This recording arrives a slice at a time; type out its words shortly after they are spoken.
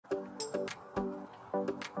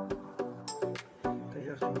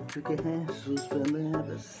चुके हैं, शूज़ पहन रहे हैं,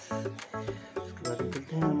 बस उसके बाद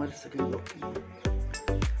निकलते हैं हमारे सेकंड ब्लॉक के लिए,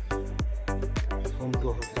 होम टू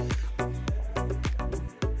हाउस।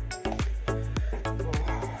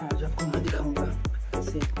 आज आपको मैं दिखाऊंगा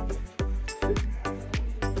कैसे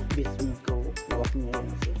 20 मिनट का वॉक में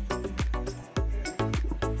यहाँ से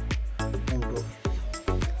होम टू हाउस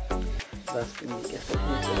रास्ते में कैसे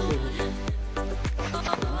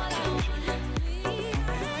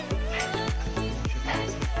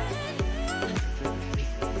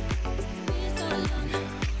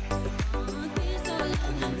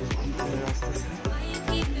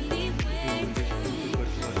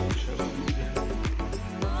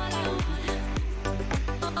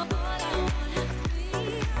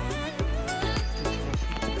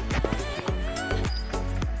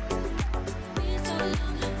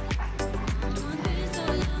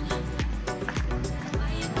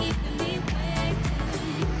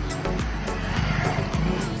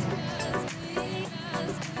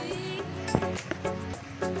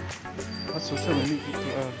सोचा मैंने कि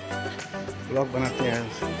थोड़ा ब्लॉग बनाते हैं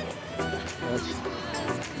आज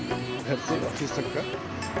घर से ऑफिस तक का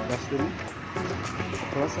रास्ते में,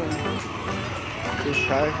 थोड़ा सा जो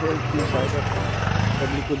शायर है अपने शायर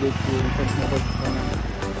पब्लिक को देख के उनका दिखाना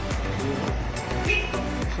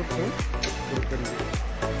सब करेंगे।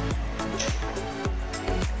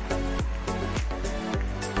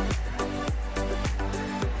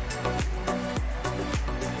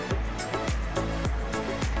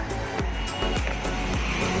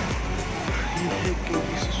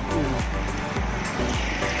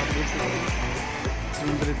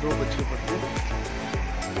 मेरे 2 बच्चे पढ़ते हैं,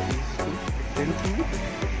 10th में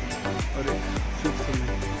और एक 5th में।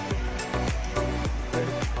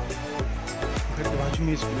 घर के बाजू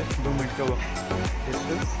में स्कूल है, 2 मिनट का वक्त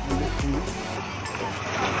डिस्टेंस।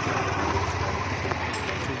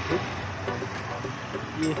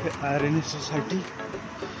 ये है RNA सोसाइटी,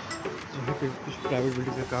 जहाँ पे कुछ प्राइवेट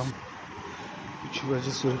बिल्डिंग का काम कुछ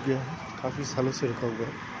वजह से रुक गया है, काफ़ी सालों से रुका हुआ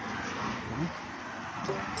है।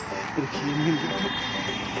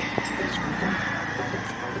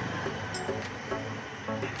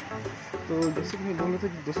 तो जैसे कि मैं बोल रहा था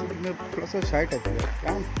कि दोस्तों कि मैं थोड़ा सा शाय टाइप का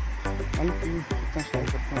क्या मालूम कि इतना शाय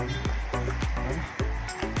करता हूँ,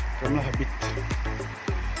 करना हैबिट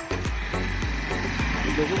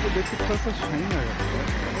लोगों को देख के थोड़ा सा शाइन आ जाता है।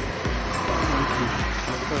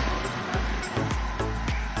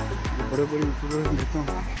 जो बड़े बड़े यूट्यूबर देखता हूँ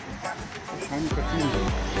शाइन करते हैं,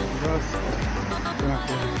 बस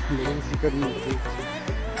बनाते हैं, लोगों को फिक्र नहीं होती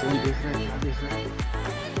कौन देख रहा है क्या देख रहा है।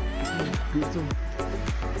 ये तो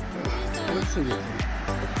अलग से देखते हैं,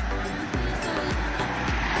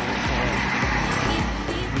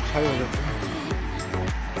 मिठाई हो जाता है।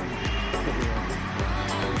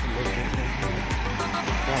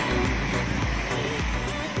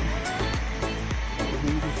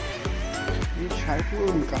 ये चाय को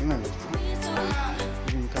निकालना है,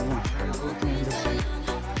 निकालना चाय को अपने अंदर से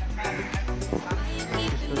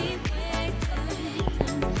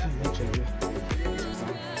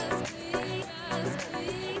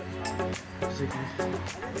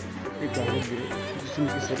एक गार्डन भी है जिसमें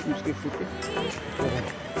उसके फुट पे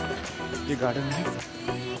ये गार्डन है,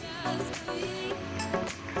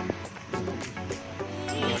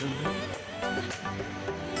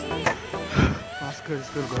 पास का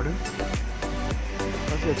इसका गार्डन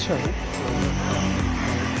काफ़ी अच्छा है।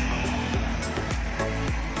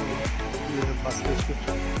 ये पास का इसके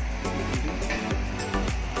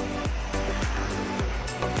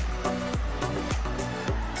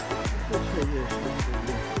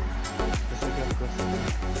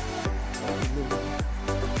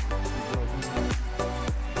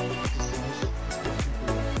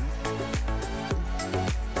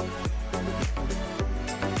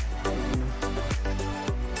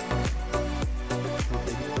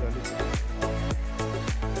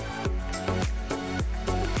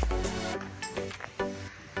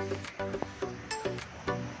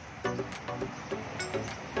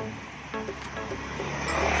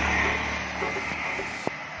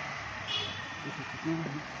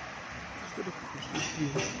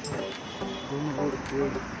दोनों ओर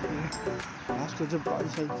पेड़। लास्ट तो जब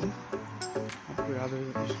बारिश आई थी, आपको याद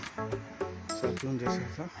होगा कुछ साइक्लोन जैसा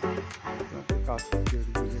था, काफ़ी पेड़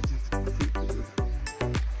गिरे थे। उस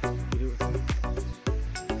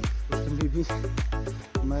टाइम भी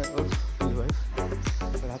मैं और मेरी वाइफ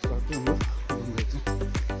रात को आके हम लोग घूम गए थे,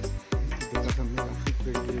 देखा था हमने काफ़ी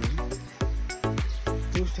पेड़ गिरे हुए।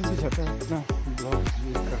 तो उस टाइम से जाता है इतना ब्लॉग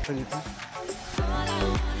ये करता नहीं था,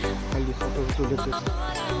 खाली फोटो तो लेते थे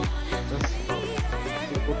बस।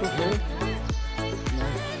 तो फोटो है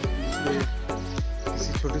मैं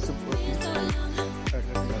किसी छोटे से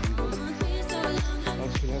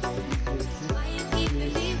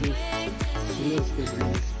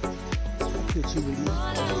अच्छी बिल्डिंग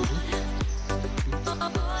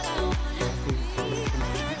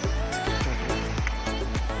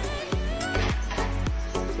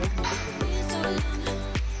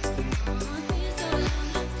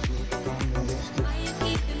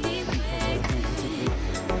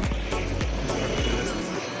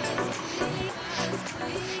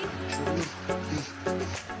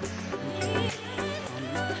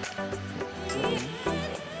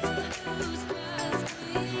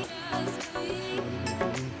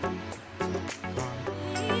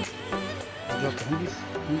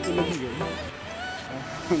हमको लगी गई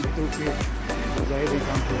तो जाहिर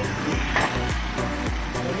काम किया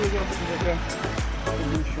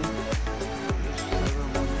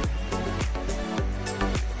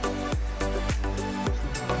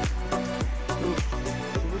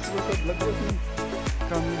सुबह सब लग गए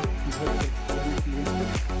काम घर करने के लिए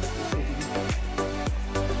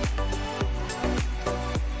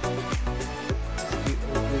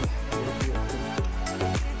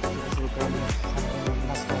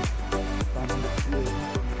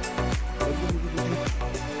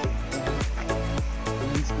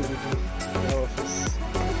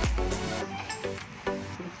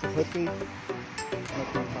घर पे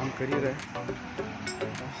अपना काम कर ही रहे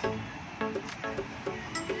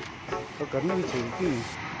और करना भी चाहिए क्यों नहीं?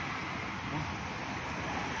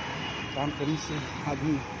 काम करने से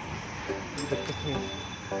आदमी दिक्कत है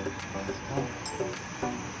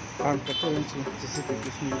काम करते रहना चाहिए जैसे कि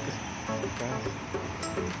कुछ नहीं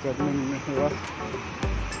करने में हुआ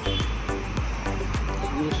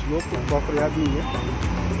ये श्लोक तो प्रॉपर याद नहीं है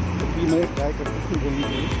अभी मैं ट्राई करता हूँ बोलने के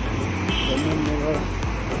लिए मेरा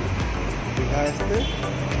विहायस्ते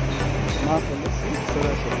माँ फलस्य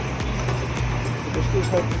सरस्वती तो दोस्तों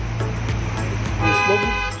सर श्लोक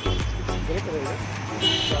करेक्ट रहेगा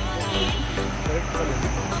करेक्ट कर लेना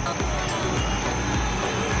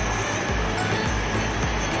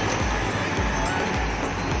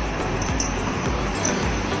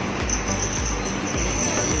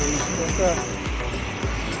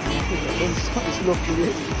श्लोक के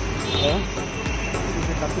लिए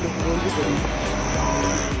काफ़ी लोग रोल भी करेंगे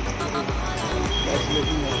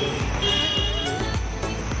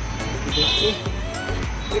दोस्तों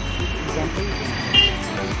एक एग्जाम्पल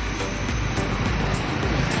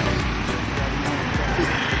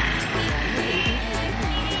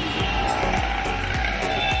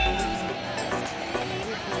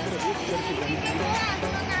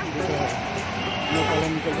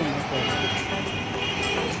निकल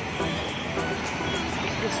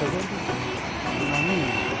सगों मानी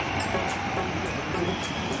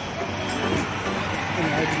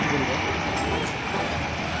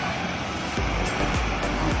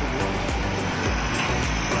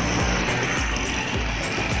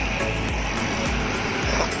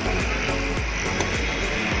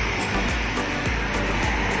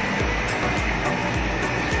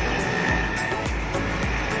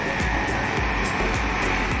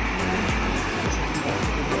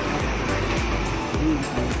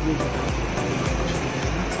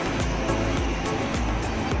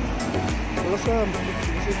थोड़ा सा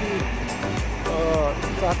जैसे कि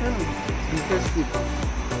आता है इंटरेस्ट वो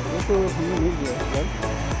तो हमने नहीं दिया फिलहाल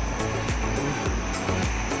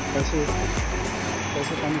पैसे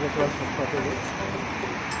पानी का थोड़ा पाते हुए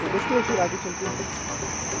तो देखते हैं फिर आगे चलते हैं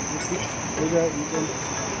कुछ हो जाए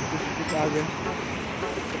कुछ आ जाए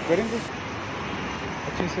तो करेंगे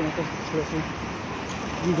अच्छे से मतलब थोड़ा सा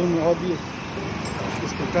वीडियो में और भी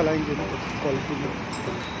इसको चलाएंगे ना क्वालिटी में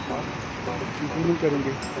इम्प्रूव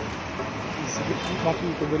करेंगे बाकी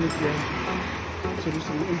तो बने किया है शुरू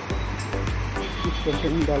में कुछ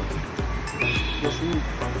कंटेंट डाल के जैसे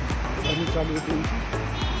अभी चालू होती है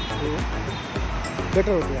तो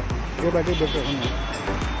बेटर हो गया डे बाई डे बेटर होना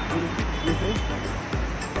जैसे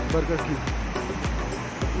बर्गर की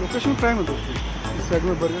लोकेशन प्राइम है दोस्तों इस साइड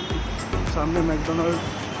में बर्गर की सामने मैकडोनल्ड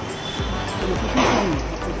लोकेशन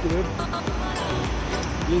प्राइम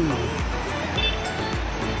है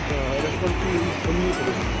रेस्टोरेंट की बननी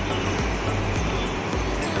पड़ेगी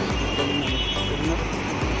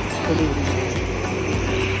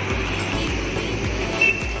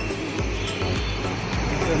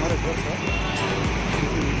हमारा घर था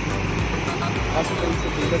काफ़ी टाइम से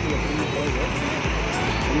बिल्डर की अपनी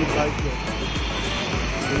हमने ट्राई किया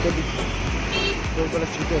बिल्डर भी बहुत बड़ा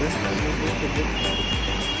चीटर है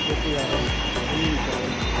आ रहा है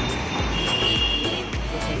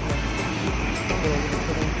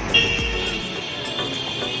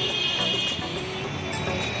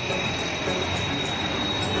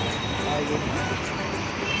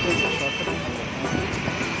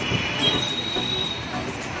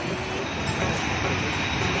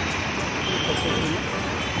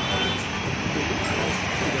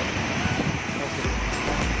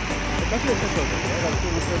काफ़ी अच्छा चल रहा है आपको,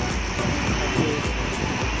 मतलब आपको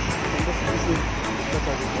 15 से 20 मिनट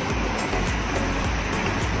बता देता है।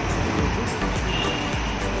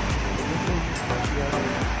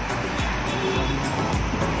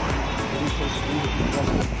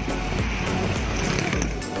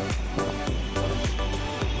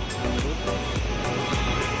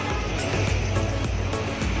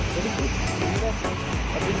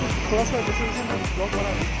 थोड़ा सा जैसे जैसे मैं ब्लॉग बना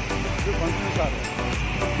रहा हूँ जो कॉन्फिडेंस आ रहा है,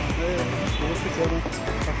 मैं रोड से चल रहा हूँ,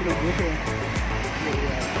 काफ़ी लोग देख रहे हैं,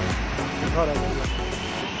 दिखा रहा है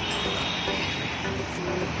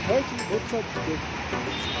हर चीज़।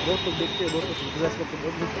 बहुत लोग देखते हैं, बहुत लोग क्रिटिसाइज करते हैं,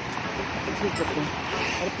 बहुत लोग अप्रिशिएट करते हैं।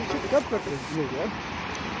 और अप्रिशिएट कब करते हैं लोग यार,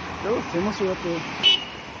 जब फेमस हो जाते हैं,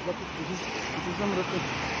 जब क्रिटिसिज्म रहते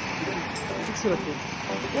हैं, क्रिटिक्स रहते हैं,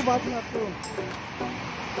 वो बात में आपको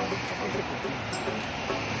अप्रिशिएट करते हैं।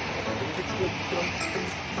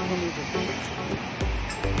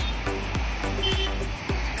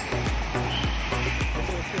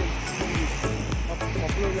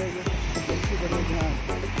 पॉपुलर रहेगा जल्दी बढ़ेगा,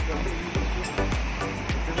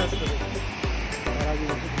 और आगे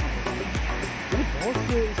मैंने बहुत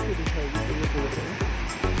से इसको देखा है जिसके लिए बोल रहे हैं।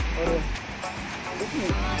 और उसमें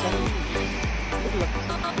काफ़ी लगता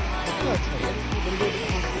अच्छा है कि बंदे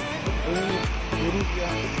शुरू किया,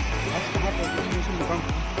 आज कहाँ पर मुकाम,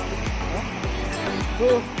 तो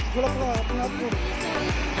थोड़ा थोड़ा अपने आप को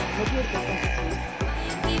मोटिवेट करता हूँ।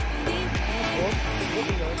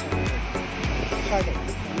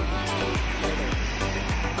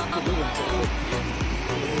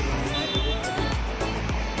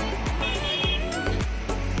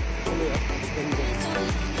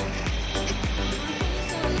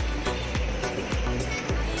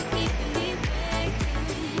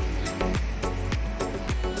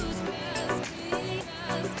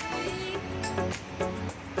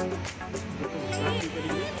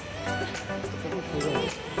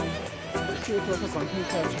 थोड़ा सा कॉन्फिडेंस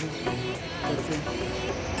है करते हैं,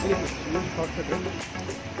 शॉर्टकट है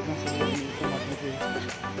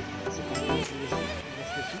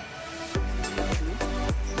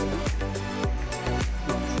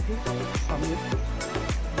सामने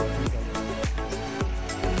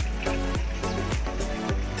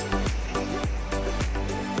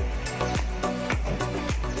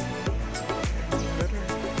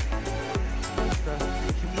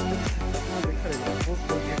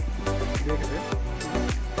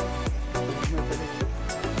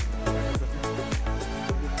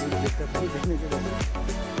देखने के बाद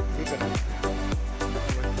ये करना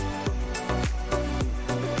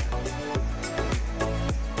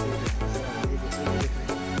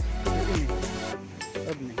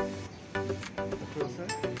अब नहीं, थोड़ा सा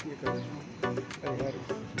ये कर देता हूँ। अरे यार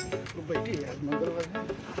तो बैठी यार, मंगलवार है,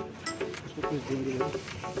 उसको कुछ देंगे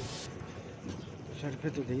शर्ट पे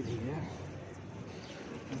तो दे ही देंगे यार।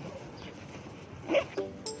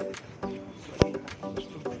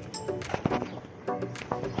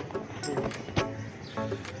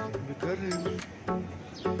 कर रहे हैं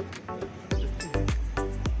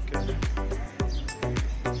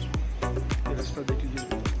ये रास्ता देख लीजिए,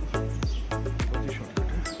 बहुत ही शॉर्टकट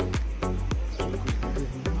है।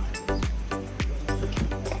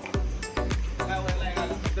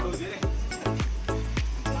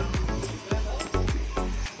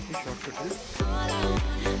 शॉर्टकट है।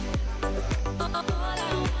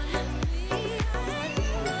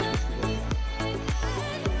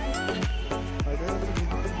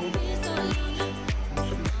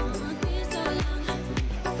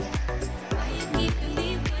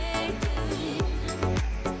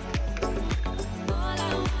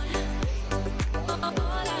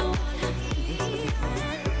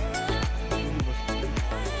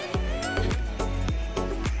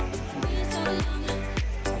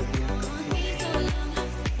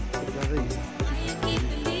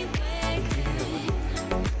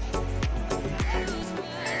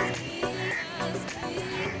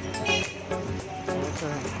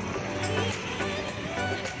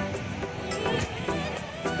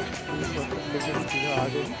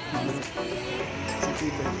 आगे सिटी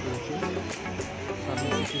बैंक सामने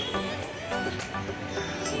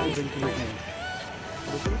सिटी बैंक में है,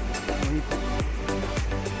 वहीं पर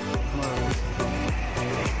हमारा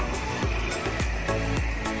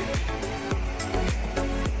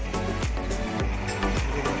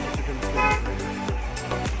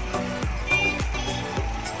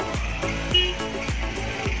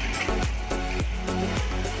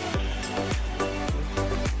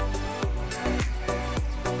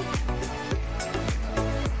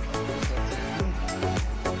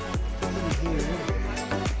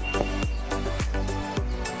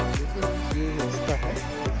ये रास्ता है,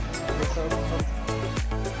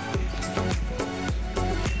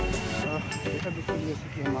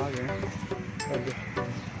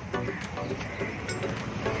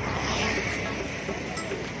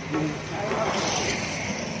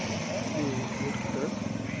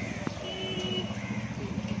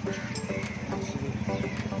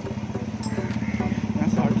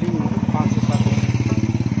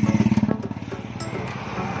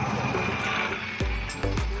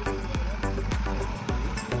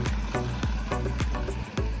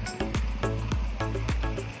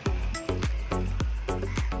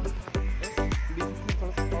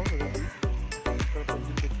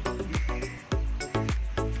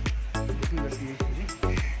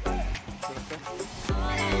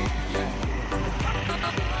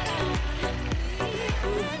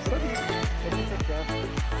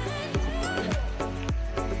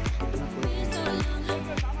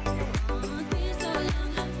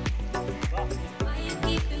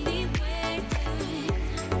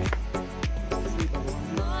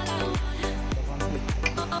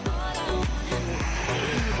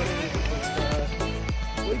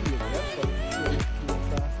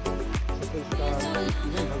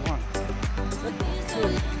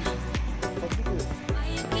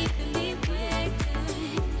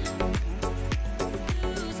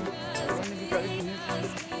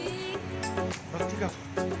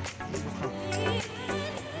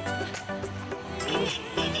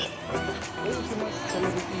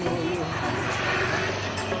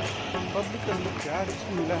 पब्लिक का क्या रिस्क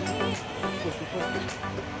मिला है तो सुपर मिला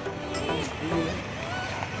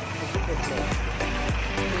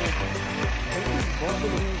बहुत से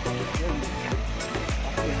लोगों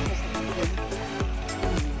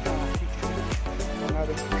बना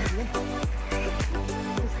रहे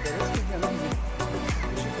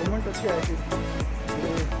कमेंट अच्छी आए थे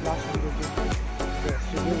लास्ट वीडियो पे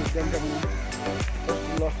स्टूडियो उद्यान का बना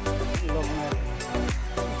फर्स्ट ब्लॉग बनाया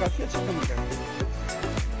तो काफ़ी अच्छा कमेंट आया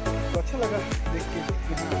तो अच्छा लगा देख के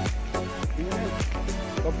कि हाँ इन्होंने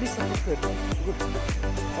पब्लिक सपोर्ट कर गुड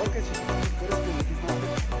और कैसे कर कि हाँ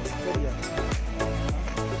कर दिया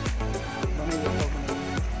बनाइए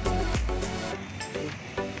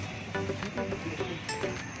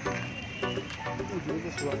धीरे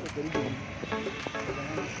धीरे शुरुआत करी देंगे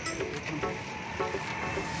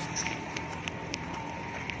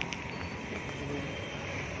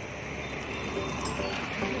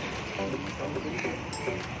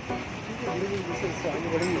जैसे इससे आगे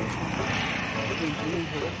बढ़ेंगे तो इम्प्रूवमेंट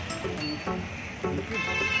होगा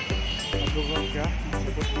आप लोग क्या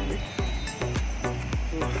सपोर्ट कीजिए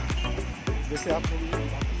तो जैसे आप लोग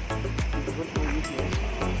यूट्यूबर को ये किया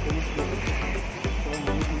फेमस किया थोड़ा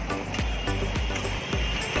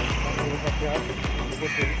आप लोगों का प्यार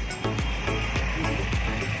सपोर्ट करें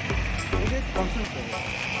मुझे कॉन्सेंट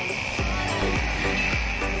करें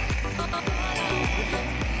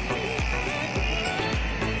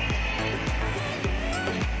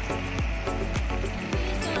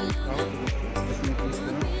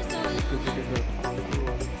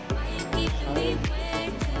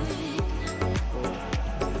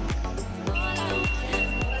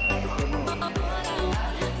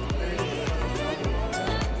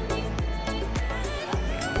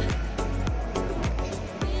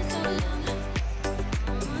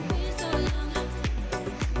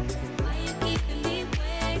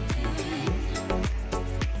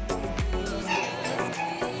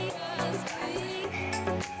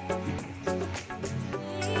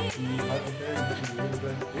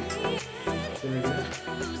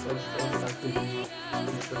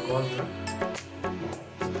कॉल था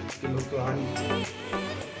कि लोग तो आ नहीं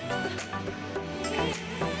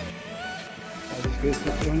और इसके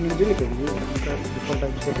हमने डिले कर दिए उनका डिफॉल्ट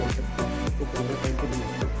टाइप से करते तो पूरा टाइम पे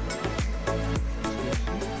दिए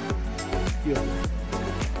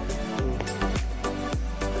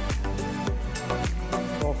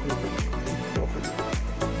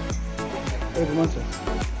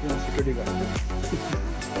सिक्योरिटी गार्ड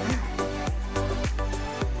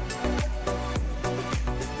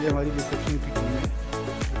ये हमारी रिसेप्शन की टीम है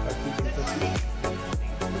काफ़ी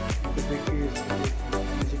देख के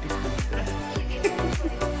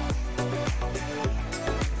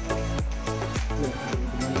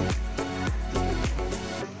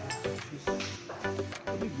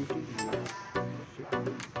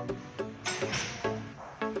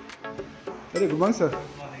अरे गुड मॉर्निंग सर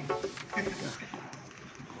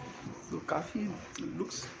तो काफ़ी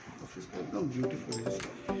लुक्स ऑफिस का एकदम ब्यूटीफुल है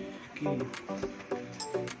कि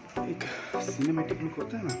एक सिनेमैटिक लुक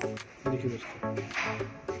होता है ना देखिए दोस्तों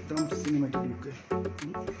एकदम सिनेमैटिक लुक है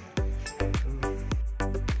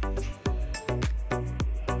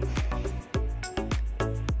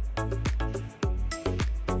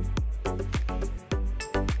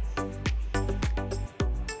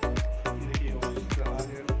देखिए ऑफिस का आ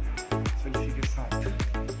गया सेल्फी के साथ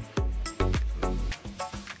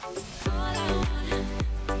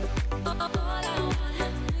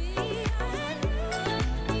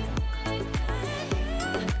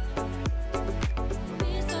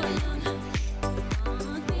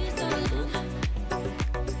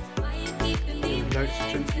लाइट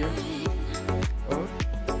सिस्टम किया और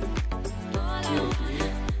ये देखिए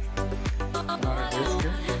हमारा डेस्क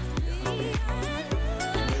है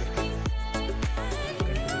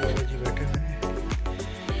बाबा जी बैठे हुए हैं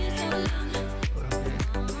और हमने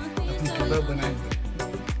अपनी किताब बनाए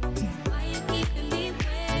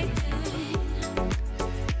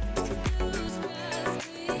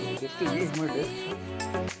दोस्तों ये हमारा डेस्क था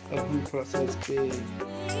अब हम थोड़ा सा इस पे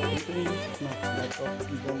अपना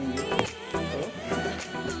लैपटॉप निकालेंगे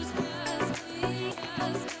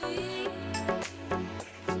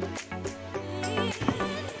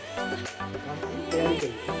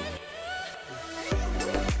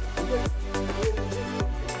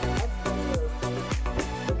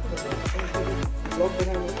ब्लॉग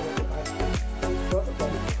बनाने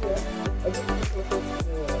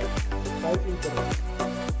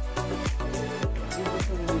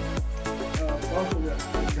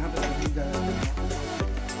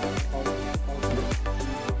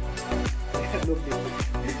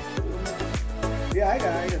ये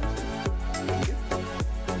आएगा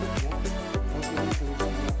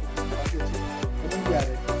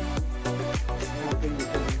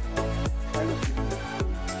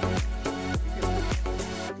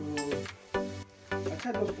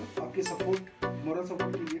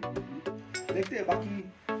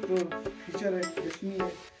तो फ्यूचर है, डेस्टिनी है,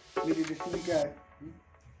 मेरी डेस्टिनी क्या है।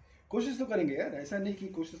 कोशिश तो करेंगे यार, ऐसा नहीं कि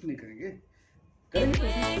कोशिश नहीं करेंगे, करेंगे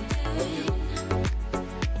कोशिश।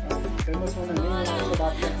 फेमस होना नहीं होना सब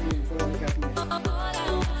आपके हाथ में, ऊपर वाले के हाथ में।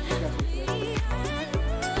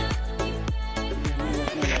 हमने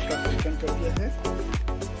अपना लैपटॉप ओपन कर दिया है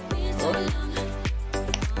और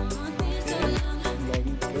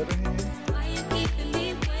लॉगिन कर रहे हैं।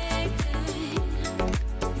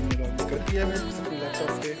 लॉगिन कर दिया है अपने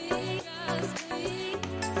लैपटॉप पे।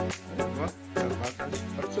 वाह क्या बात है,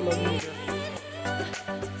 फट से लॉगिन हो गया।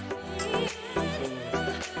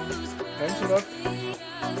 Thanks a lot.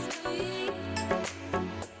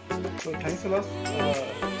 So thanks a lot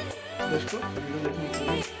दोस्तों वीडियो देखने के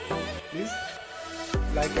लिए। Please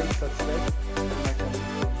like and subscribe my channel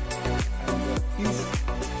and please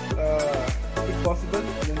if possible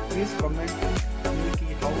then please comment कि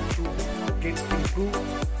how to get improve,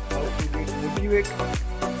 how to get motivate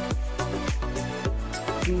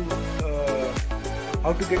to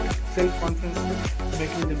how to get self confidence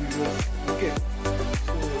making the videos. Okay,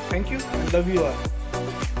 so thank you and love you all.